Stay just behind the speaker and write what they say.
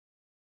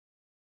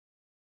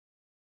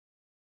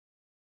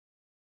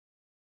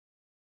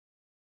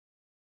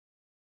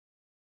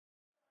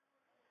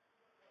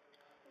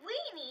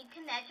need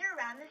to measure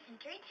around the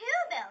Century 2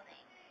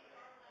 building?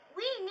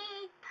 We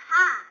need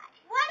pi.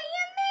 What do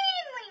you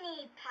mean we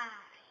need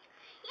pi?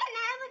 You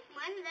know, it's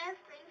one of those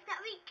things that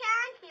we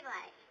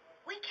calculate.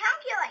 We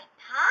calculate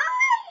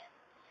pi?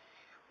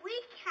 We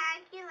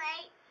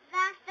calculate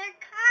the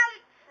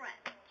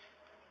circumference.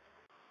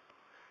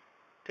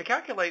 To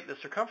calculate the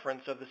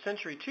circumference of the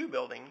Century 2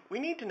 building, we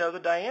need to know the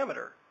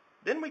diameter.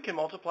 Then we can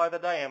multiply the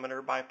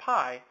diameter by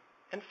pi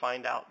and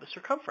find out the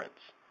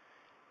circumference.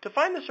 To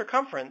find the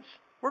circumference,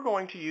 we're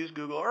going to use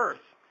Google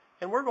Earth,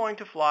 and we're going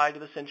to fly to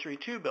the Century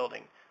 2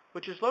 building,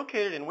 which is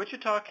located in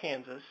Wichita,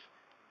 Kansas,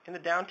 in the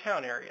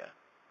downtown area.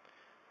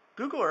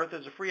 Google Earth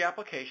is a free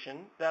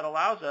application that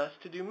allows us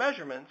to do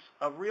measurements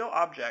of real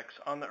objects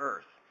on the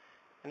Earth.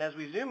 And as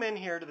we zoom in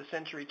here to the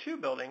Century 2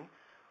 building,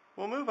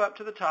 we'll move up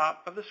to the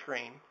top of the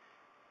screen.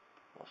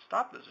 We'll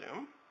stop the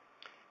zoom,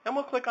 and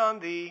we'll click on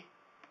the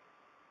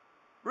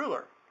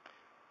ruler.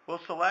 We'll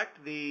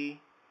select the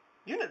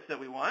units that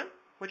we want,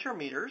 which are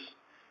meters,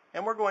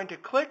 and we're going to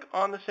click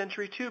on the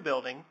Century 2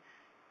 building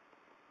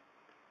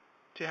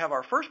to have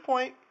our first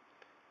point,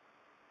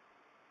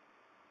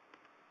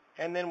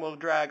 and then we'll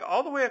drag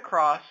all the way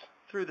across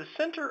through the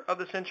center of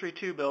the Century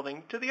 2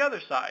 building to the other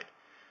side.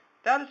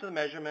 That is the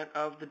measurement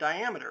of the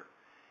diameter.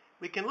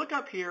 We can look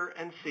up here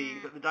and see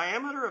that the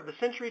diameter of the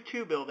Century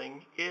 2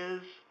 building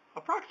is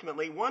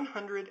approximately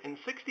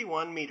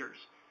 161 meters.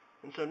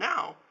 And so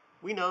now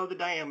we know the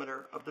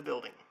diameter of the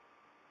building.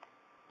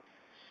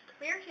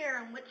 We're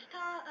here in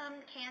Wichita,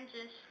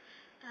 Kansas,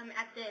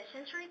 at the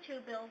Century 2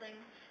 building,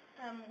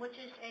 which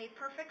is a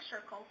perfect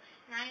circle.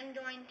 And I am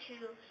going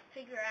to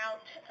figure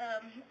out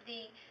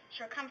the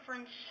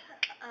circumference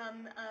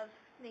of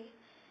the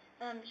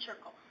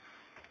circle.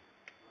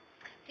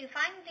 To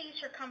find the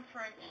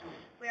circumference,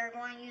 we are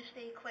going to use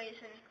the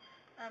equation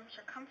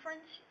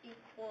circumference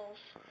equals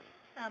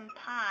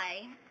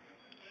pi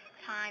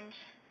times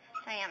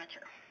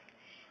diameter.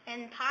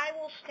 And pi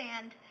will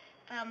stand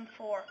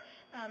for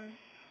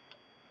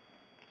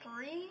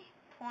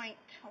 3.14.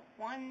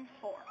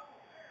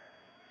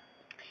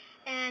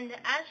 And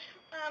as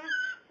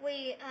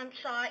we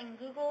saw in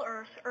Google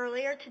Earth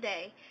earlier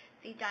today,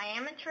 the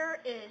diameter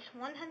is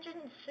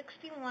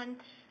 161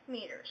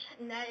 meters,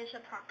 and that is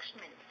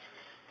approximate.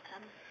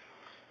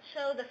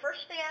 So the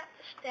first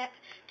step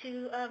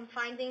to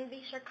finding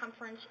the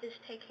circumference is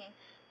taking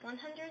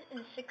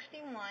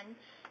 161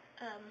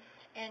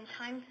 and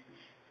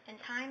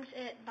times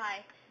it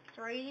by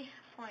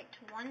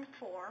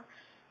 3.14,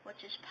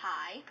 which is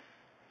pi.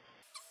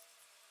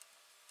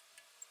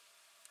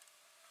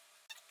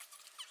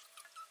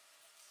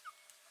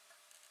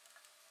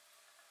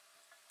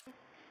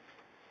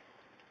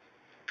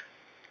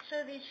 So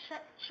the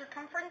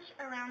circumference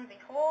around the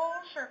whole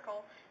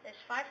circle is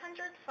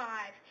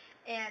 505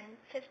 and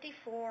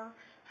 54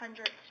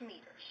 hundredths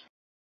meters.